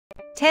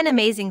10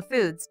 amazing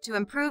foods to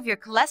improve your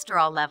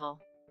cholesterol level.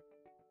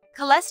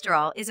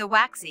 Cholesterol is a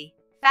waxy,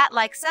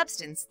 fat-like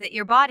substance that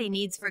your body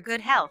needs for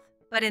good health,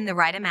 but in the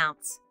right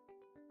amounts.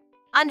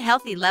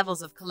 Unhealthy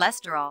levels of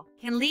cholesterol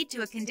can lead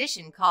to a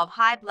condition called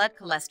high blood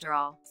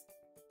cholesterol.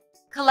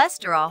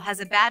 Cholesterol has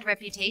a bad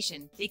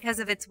reputation because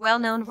of its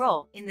well-known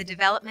role in the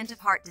development of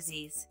heart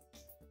disease.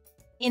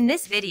 In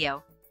this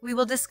video, we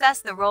will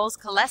discuss the roles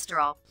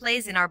cholesterol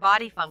plays in our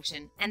body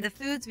function and the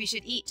foods we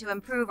should eat to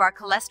improve our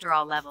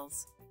cholesterol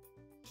levels.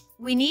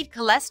 We need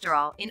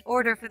cholesterol in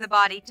order for the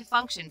body to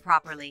function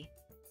properly.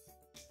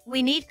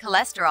 We need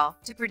cholesterol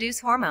to produce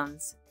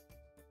hormones.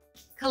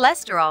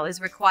 Cholesterol is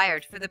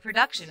required for the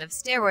production of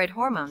steroid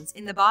hormones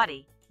in the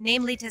body,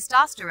 namely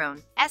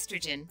testosterone,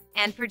 estrogen,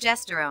 and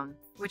progesterone,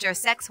 which are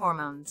sex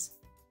hormones.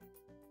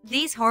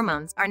 These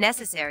hormones are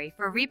necessary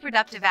for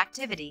reproductive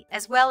activity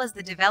as well as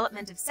the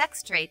development of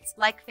sex traits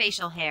like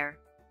facial hair.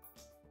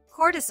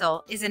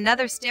 Cortisol is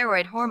another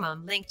steroid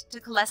hormone linked to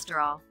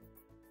cholesterol.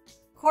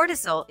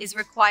 Cortisol is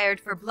required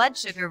for blood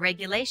sugar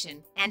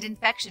regulation and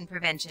infection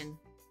prevention.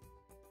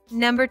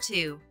 Number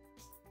 2.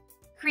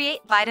 Create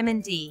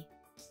vitamin D.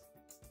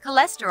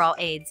 Cholesterol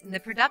aids in the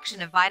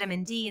production of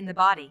vitamin D in the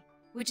body,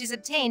 which is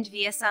obtained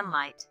via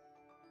sunlight.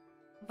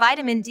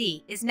 Vitamin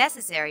D is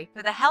necessary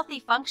for the healthy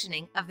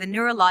functioning of the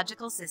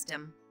neurological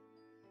system.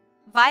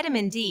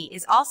 Vitamin D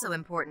is also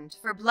important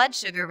for blood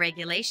sugar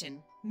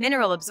regulation,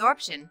 mineral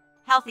absorption,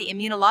 healthy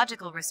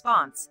immunological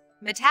response,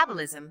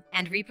 metabolism,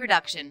 and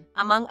reproduction,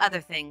 among other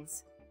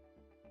things.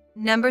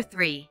 Number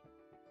 3.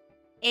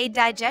 Aid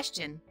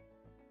digestion.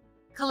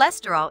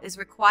 Cholesterol is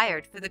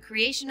required for the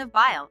creation of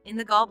bile in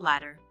the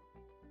gallbladder.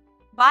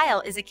 Bile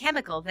is a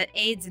chemical that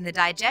aids in the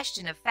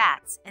digestion of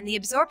fats and the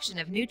absorption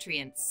of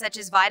nutrients such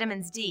as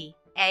vitamins D,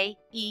 A,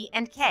 E,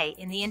 and K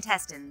in the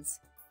intestines.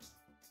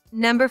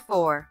 Number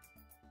 4.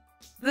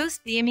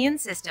 Boost the immune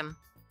system.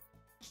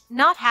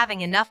 Not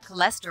having enough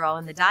cholesterol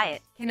in the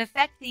diet can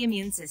affect the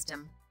immune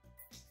system.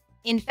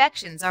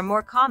 Infections are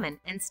more common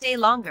and stay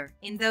longer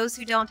in those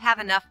who don't have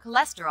enough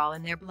cholesterol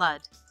in their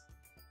blood.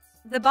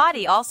 The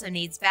body also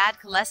needs bad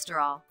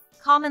cholesterol,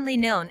 commonly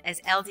known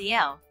as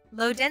LDL,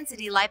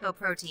 low-density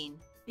lipoprotein,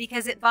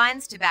 because it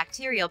binds to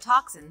bacterial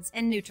toxins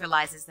and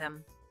neutralizes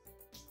them.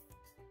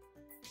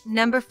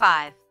 Number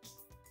 5.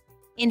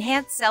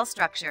 Enhance cell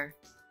structure.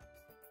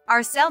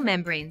 Our cell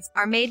membranes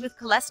are made with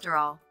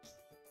cholesterol.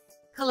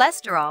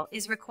 Cholesterol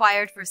is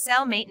required for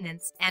cell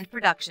maintenance and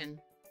production.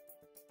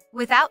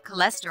 Without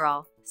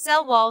cholesterol,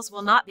 cell walls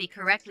will not be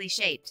correctly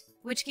shaped,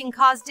 which can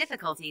cause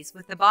difficulties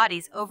with the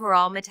body's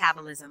overall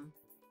metabolism.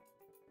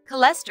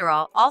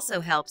 Cholesterol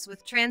also helps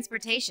with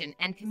transportation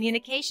and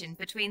communication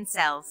between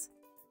cells.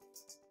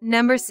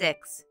 Number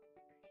 6.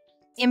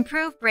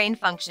 Improve brain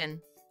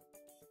function.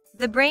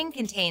 The brain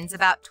contains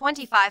about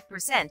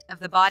 25% of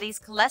the body's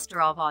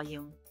cholesterol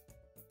volume.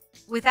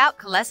 Without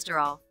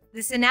cholesterol, the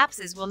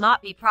synapses will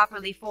not be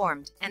properly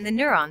formed and the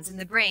neurons in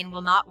the brain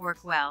will not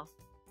work well.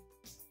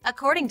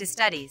 According to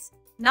studies,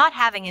 not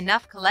having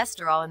enough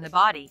cholesterol in the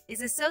body is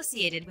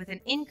associated with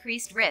an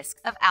increased risk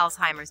of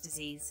Alzheimer's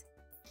disease.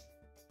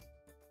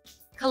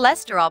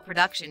 Cholesterol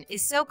production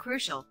is so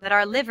crucial that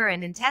our liver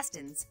and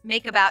intestines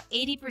make about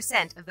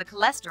 80% of the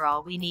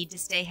cholesterol we need to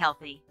stay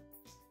healthy.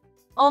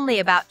 Only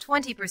about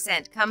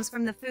 20% comes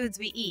from the foods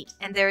we eat,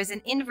 and there is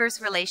an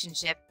inverse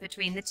relationship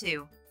between the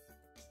two.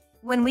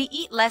 When we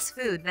eat less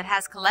food that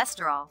has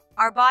cholesterol,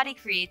 our body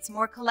creates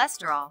more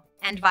cholesterol,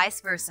 and vice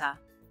versa.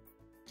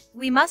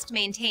 We must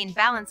maintain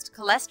balanced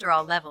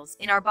cholesterol levels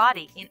in our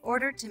body in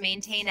order to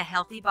maintain a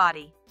healthy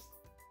body.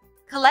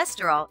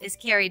 Cholesterol is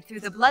carried through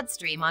the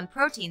bloodstream on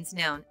proteins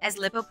known as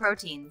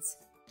lipoproteins.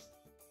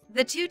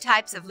 The two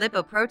types of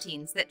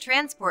lipoproteins that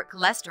transport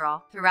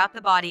cholesterol throughout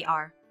the body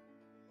are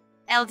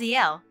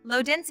LDL,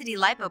 low-density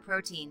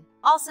lipoprotein,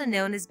 also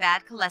known as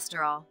bad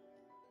cholesterol.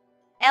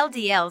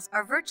 LDLs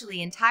are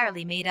virtually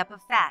entirely made up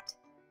of fat.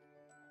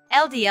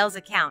 LDLs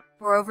account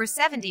for over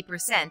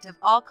 70% of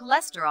all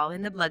cholesterol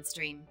in the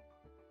bloodstream.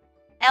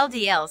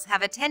 LDLs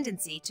have a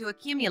tendency to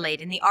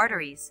accumulate in the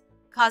arteries,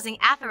 causing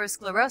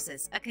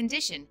atherosclerosis, a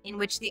condition in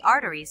which the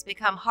arteries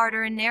become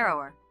harder and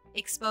narrower,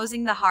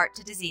 exposing the heart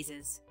to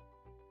diseases.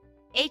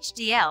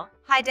 HDL,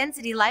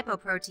 high-density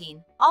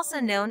lipoprotein,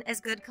 also known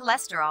as good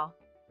cholesterol.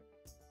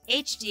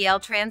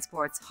 HDL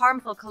transports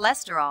harmful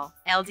cholesterol,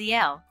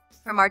 LDL,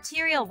 from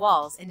arterial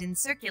walls and in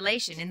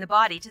circulation in the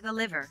body to the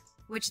liver,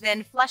 which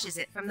then flushes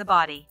it from the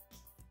body.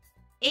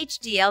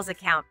 HDLs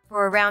account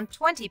for around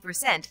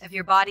 20% of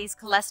your body's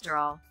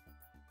cholesterol.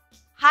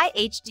 High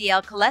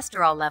HDL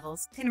cholesterol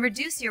levels can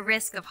reduce your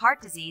risk of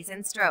heart disease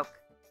and stroke.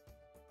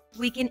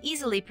 We can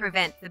easily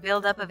prevent the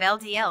buildup of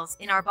LDLs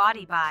in our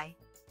body by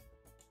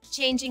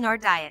changing our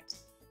diet,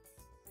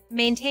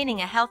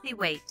 maintaining a healthy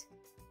weight,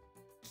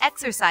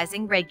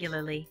 exercising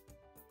regularly,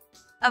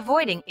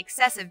 avoiding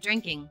excessive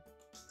drinking,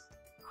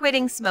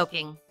 quitting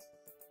smoking.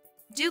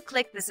 Do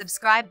click the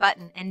subscribe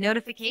button and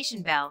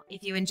notification bell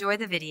if you enjoy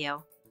the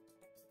video.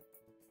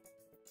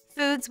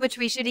 Foods which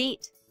we should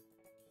eat.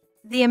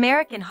 The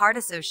American Heart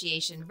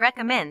Association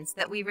recommends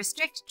that we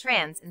restrict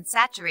trans and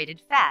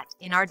saturated fat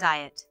in our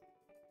diet.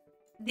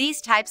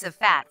 These types of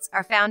fats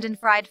are found in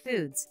fried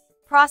foods,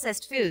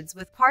 processed foods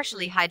with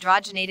partially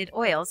hydrogenated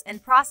oils,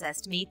 and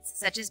processed meats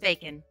such as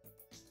bacon.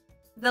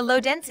 The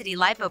low-density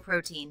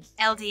lipoprotein,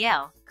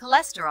 LDL,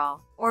 cholesterol,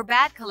 or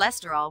bad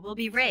cholesterol will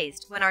be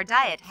raised when our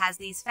diet has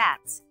these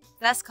fats,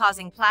 thus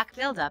causing plaque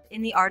buildup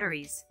in the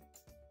arteries.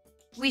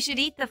 We should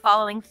eat the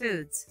following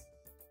foods.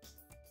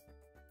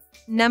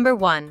 Number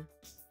 1.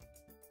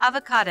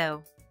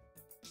 Avocado.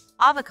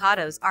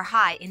 Avocados are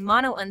high in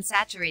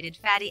monounsaturated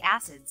fatty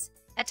acids,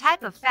 a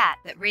type of fat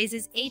that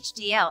raises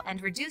HDL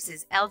and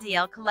reduces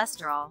LDL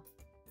cholesterol.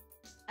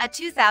 A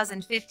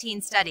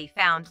 2015 study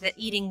found that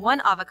eating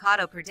 1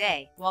 avocado per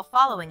day while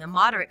following a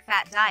moderate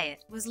fat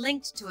diet was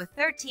linked to a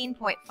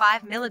 13.5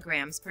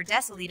 mg per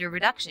deciliter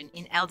reduction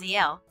in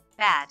LDL,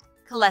 bad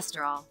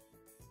cholesterol.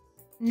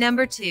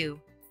 Number 2.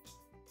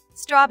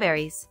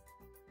 Strawberries.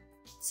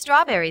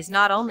 Strawberries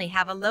not only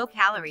have a low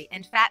calorie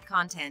and fat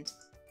content,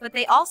 but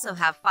they also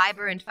have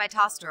fiber and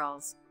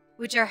phytosterols,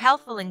 which are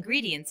healthful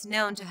ingredients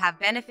known to have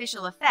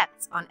beneficial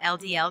effects on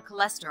LDL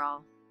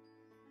cholesterol.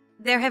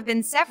 There have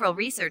been several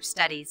research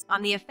studies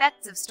on the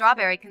effects of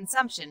strawberry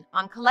consumption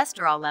on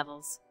cholesterol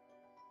levels.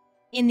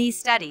 In these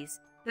studies,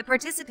 the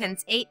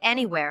participants ate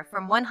anywhere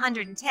from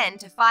 110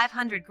 to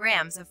 500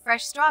 grams of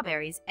fresh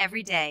strawberries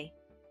every day.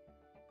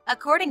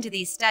 According to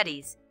these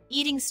studies,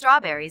 eating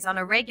strawberries on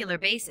a regular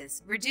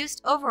basis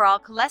reduced overall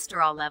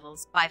cholesterol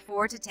levels by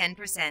 4 to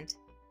 10%.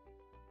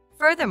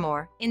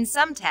 Furthermore, in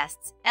some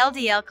tests,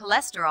 LDL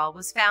cholesterol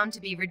was found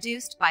to be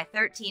reduced by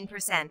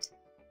 13%.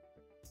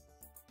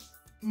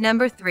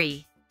 Number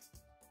 3.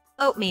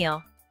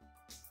 Oatmeal.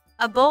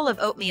 A bowl of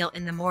oatmeal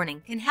in the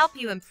morning can help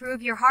you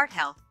improve your heart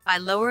health by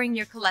lowering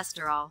your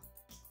cholesterol.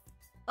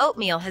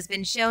 Oatmeal has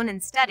been shown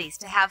in studies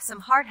to have some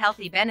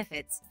heart-healthy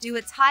benefits due to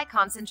its high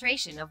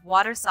concentration of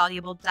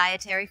water-soluble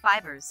dietary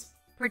fibers,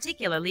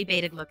 particularly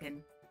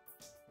beta-glucan.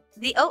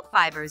 The oat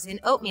fibers in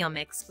oatmeal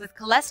mix with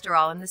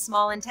cholesterol in the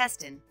small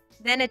intestine,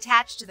 then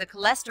attach to the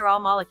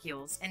cholesterol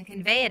molecules and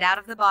convey it out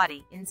of the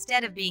body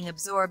instead of being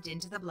absorbed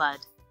into the blood.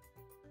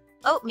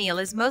 Oatmeal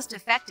is most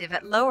effective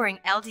at lowering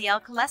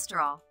LDL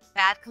cholesterol,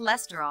 bad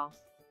cholesterol.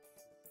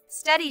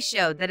 Studies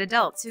showed that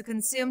adults who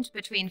consumed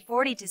between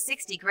 40 to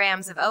 60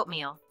 grams of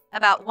oatmeal,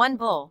 about 1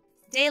 bowl,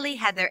 daily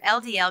had their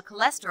LDL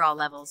cholesterol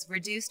levels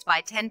reduced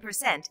by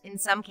 10% in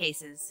some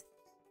cases.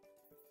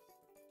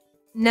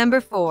 Number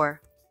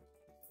 4.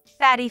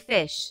 Fatty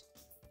fish.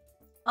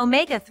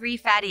 Omega-3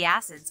 fatty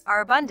acids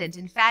are abundant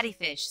in fatty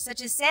fish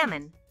such as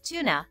salmon,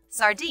 tuna,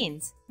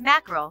 sardines,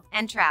 mackerel,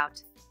 and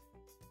trout.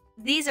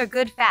 These are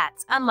good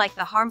fats, unlike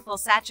the harmful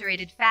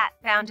saturated fat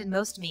found in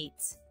most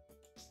meats.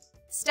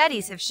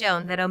 Studies have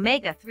shown that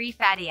omega-3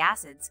 fatty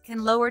acids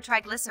can lower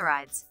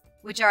triglycerides,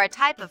 which are a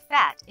type of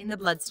fat in the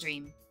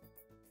bloodstream.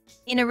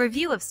 In a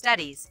review of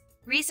studies,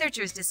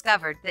 researchers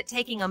discovered that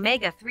taking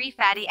omega-3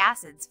 fatty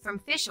acids from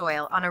fish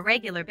oil on a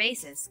regular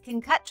basis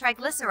can cut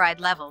triglyceride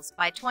levels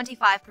by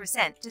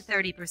 25% to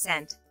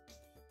 30%.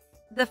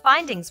 The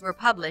findings were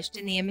published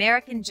in the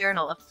American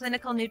Journal of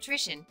Clinical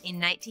Nutrition in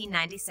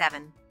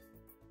 1997.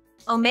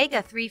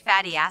 Omega-3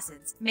 fatty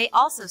acids may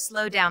also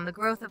slow down the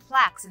growth of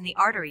plaques in the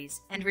arteries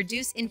and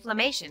reduce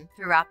inflammation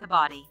throughout the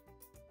body.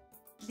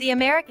 The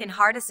American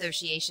Heart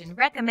Association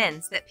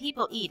recommends that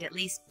people eat at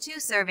least 2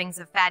 servings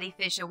of fatty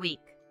fish a week.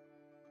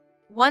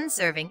 1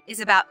 serving is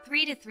about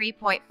 3 to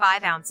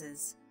 3.5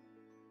 ounces.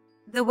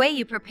 The way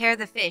you prepare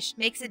the fish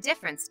makes a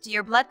difference to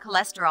your blood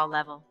cholesterol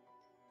level.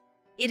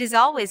 It is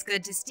always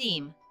good to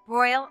steam,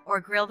 broil, or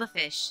grill the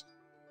fish.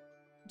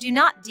 Do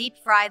not deep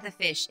fry the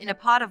fish in a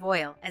pot of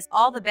oil, as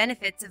all the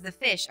benefits of the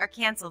fish are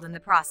canceled in the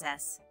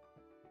process.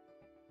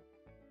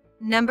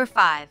 Number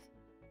 5.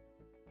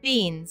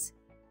 Beans.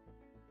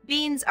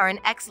 Beans are an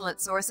excellent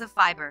source of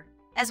fiber,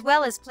 as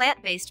well as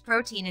plant-based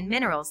protein and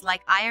minerals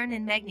like iron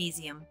and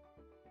magnesium.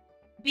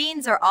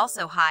 Beans are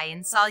also high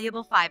in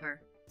soluble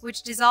fiber,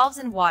 which dissolves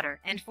in water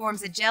and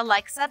forms a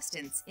gel-like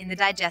substance in the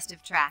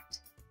digestive tract.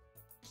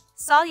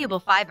 Soluble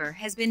fiber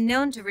has been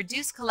known to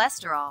reduce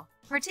cholesterol,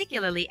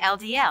 particularly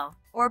LDL,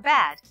 or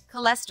bad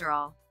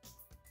cholesterol.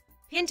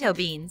 Pinto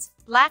beans,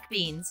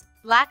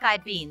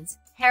 black-eyed beans,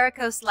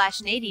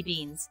 haricot/navy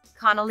beans,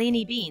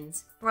 cannellini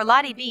beans,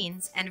 borlotti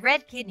beans, and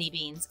red kidney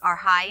beans are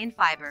high in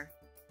fiber.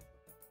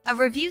 A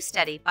review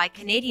study by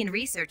Canadian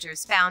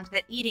researchers found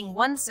that eating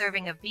 1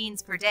 serving of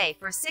beans per day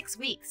for 6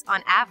 weeks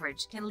on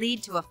average can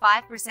lead to a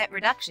 5%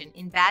 reduction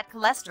in bad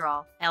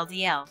cholesterol,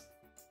 LDL.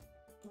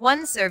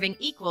 1 serving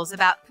equals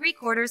about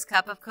 3/4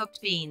 cup of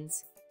cooked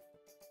beans.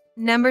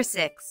 Number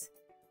 6.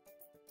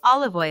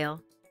 Olive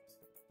oil.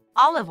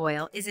 Olive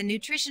oil is a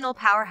nutritional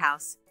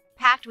powerhouse,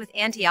 packed with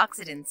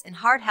antioxidants and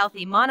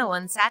heart-healthy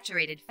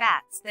monounsaturated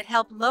fats that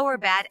help lower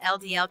bad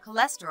LDL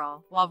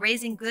cholesterol while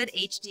raising good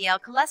HDL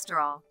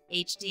cholesterol,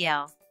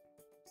 HDL.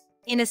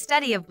 In a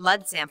study of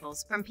blood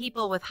samples from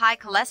people with high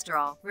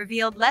cholesterol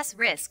revealed less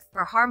risk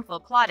for harmful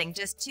clotting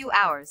just 2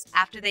 hours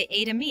after they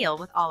ate a meal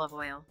with olive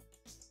oil.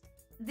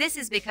 This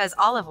is because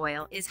olive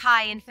oil is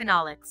high in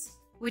phenolics,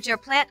 which are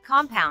plant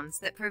compounds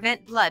that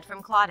prevent blood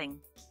from clotting.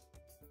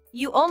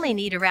 You only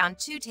need around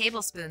 2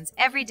 tablespoons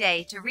every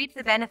day to reap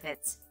the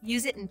benefits.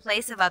 Use it in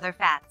place of other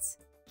fats.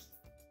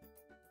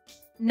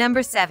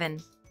 Number 7.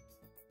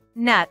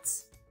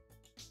 Nuts.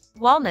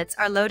 Walnuts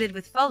are loaded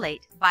with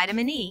folate,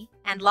 vitamin E,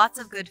 and lots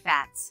of good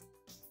fats.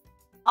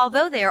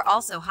 Although they are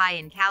also high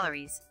in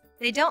calories,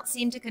 they don't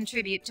seem to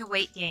contribute to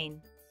weight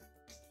gain.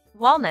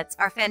 Walnuts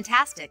are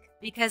fantastic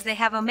because they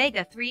have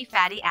omega-3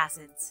 fatty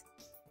acids.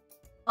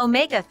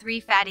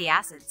 Omega-3 fatty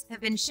acids have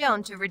been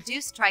shown to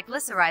reduce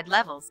triglyceride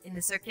levels in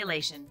the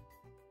circulation.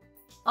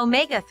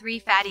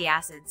 Omega-3 fatty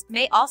acids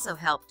may also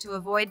help to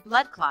avoid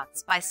blood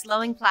clots by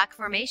slowing plaque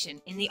formation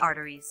in the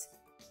arteries.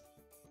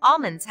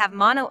 Almonds have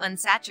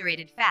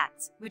monounsaturated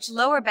fats, which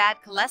lower bad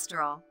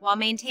cholesterol while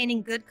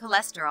maintaining good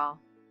cholesterol.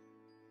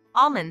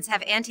 Almonds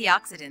have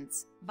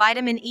antioxidants,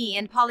 vitamin E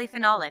and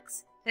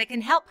polyphenolics that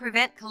can help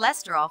prevent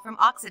cholesterol from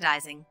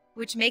oxidizing,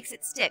 which makes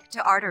it stick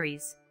to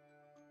arteries.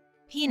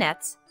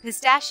 Peanuts,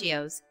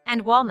 pistachios,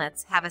 and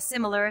walnuts have a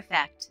similar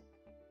effect.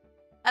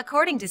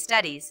 According to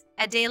studies,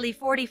 a daily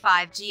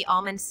 45g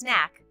almond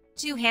snack,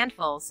 2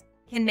 handfuls,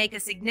 can make a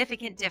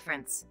significant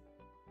difference.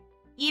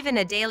 Even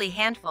a daily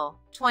handful,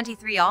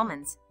 23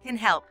 almonds, can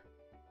help.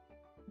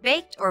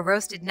 Baked or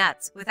roasted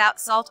nuts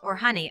without salt or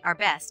honey are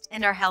best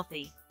and are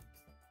healthy.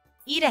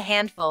 Eat a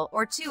handful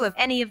or 2 of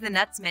any of the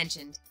nuts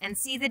mentioned and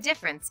see the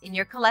difference in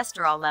your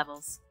cholesterol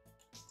levels.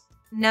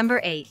 Number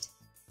 8.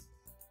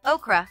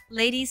 Okra,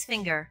 lady's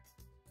finger.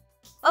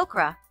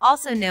 Okra,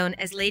 also known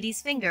as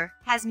lady's finger,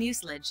 has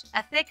mucilage,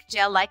 a thick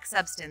gel-like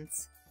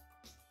substance.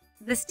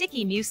 The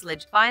sticky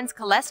mucilage binds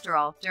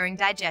cholesterol during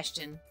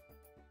digestion.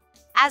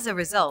 As a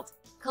result,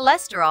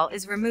 cholesterol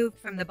is removed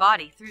from the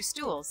body through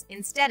stools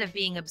instead of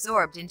being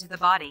absorbed into the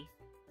body.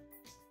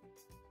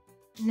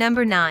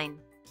 Number 9.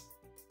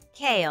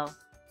 Kale.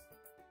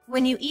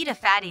 When you eat a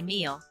fatty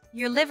meal,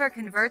 your liver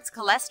converts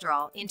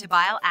cholesterol into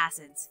bile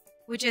acids,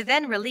 which are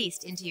then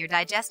released into your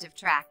digestive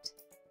tract.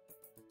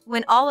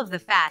 When all of the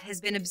fat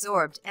has been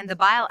absorbed and the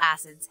bile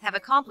acids have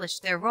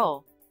accomplished their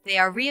role, they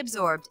are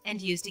reabsorbed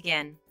and used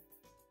again.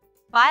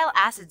 Bile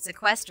acid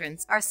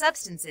sequestrants are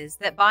substances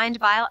that bind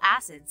bile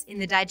acids in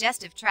the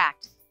digestive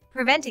tract,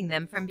 preventing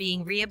them from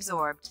being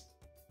reabsorbed.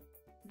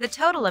 The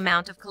total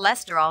amount of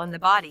cholesterol in the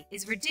body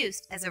is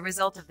reduced as a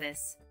result of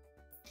this.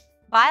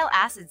 Bile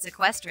acid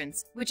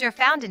sequestrants, which are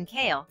found in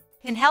kale,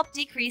 can help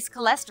decrease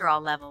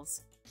cholesterol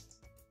levels.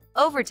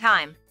 Over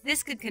time,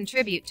 this could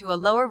contribute to a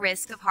lower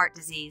risk of heart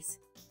disease.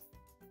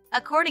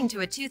 According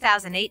to a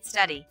 2008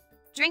 study,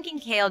 drinking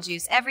kale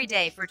juice every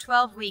day for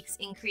 12 weeks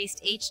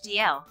increased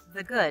HDL,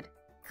 the good,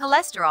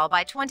 cholesterol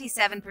by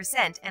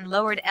 27% and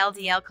lowered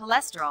LDL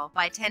cholesterol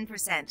by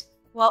 10%,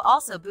 while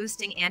also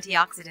boosting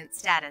antioxidant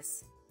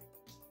status.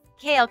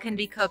 Kale can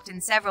be cooked in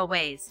several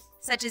ways,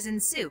 such as in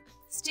soup,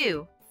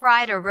 stew,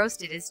 fried or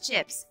roasted as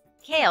chips.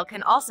 Kale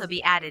can also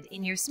be added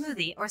in your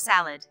smoothie or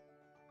salad.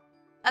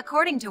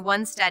 According to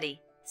one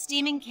study,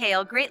 steaming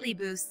kale greatly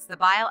boosts the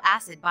bile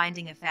acid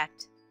binding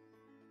effect.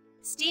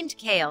 Steamed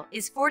kale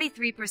is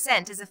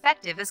 43% as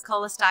effective as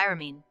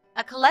cholestyramine,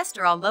 a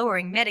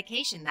cholesterol-lowering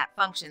medication that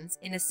functions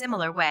in a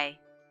similar way.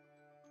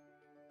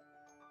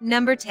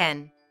 Number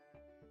 10.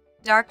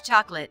 Dark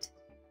chocolate.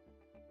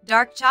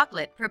 Dark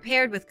chocolate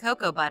prepared with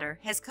cocoa butter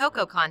has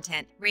cocoa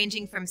content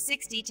ranging from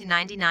 60 to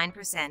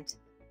 99%.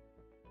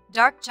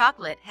 Dark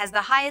chocolate has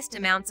the highest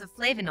amounts of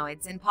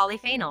flavonoids and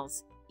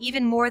polyphenols,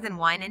 even more than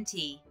wine and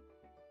tea.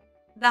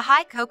 The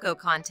high cocoa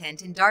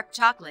content in dark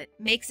chocolate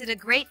makes it a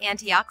great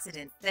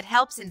antioxidant that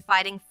helps in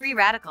fighting free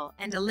radical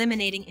and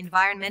eliminating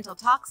environmental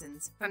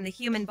toxins from the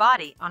human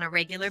body on a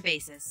regular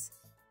basis.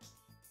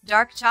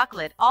 Dark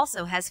chocolate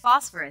also has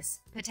phosphorus,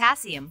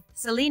 potassium,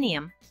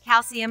 selenium,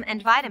 calcium,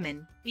 and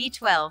vitamin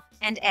B12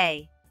 and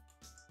A.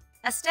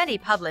 A study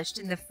published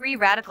in the Free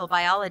Radical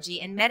Biology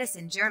and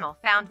Medicine journal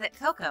found that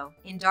cocoa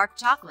in dark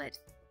chocolate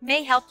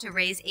may help to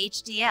raise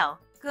HDL,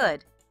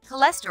 good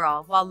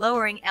cholesterol, while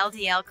lowering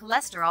LDL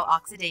cholesterol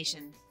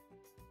oxidation.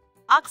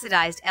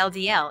 Oxidized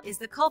LDL is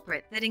the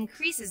culprit that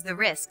increases the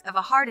risk of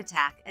a heart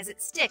attack as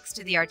it sticks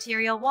to the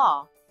arterial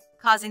wall,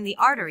 causing the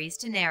arteries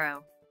to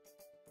narrow.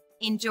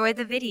 Enjoy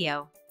the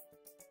video.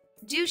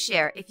 Do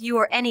share if you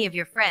or any of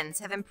your friends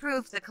have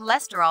improved the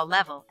cholesterol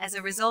level as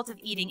a result of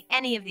eating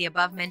any of the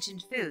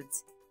above-mentioned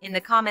foods in the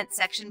comment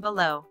section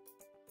below.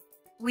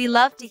 We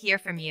love to hear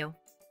from you.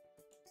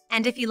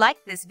 And if you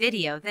liked this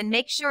video, then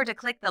make sure to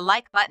click the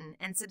like button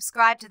and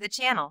subscribe to the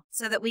channel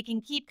so that we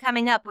can keep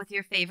coming up with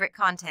your favorite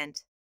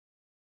content.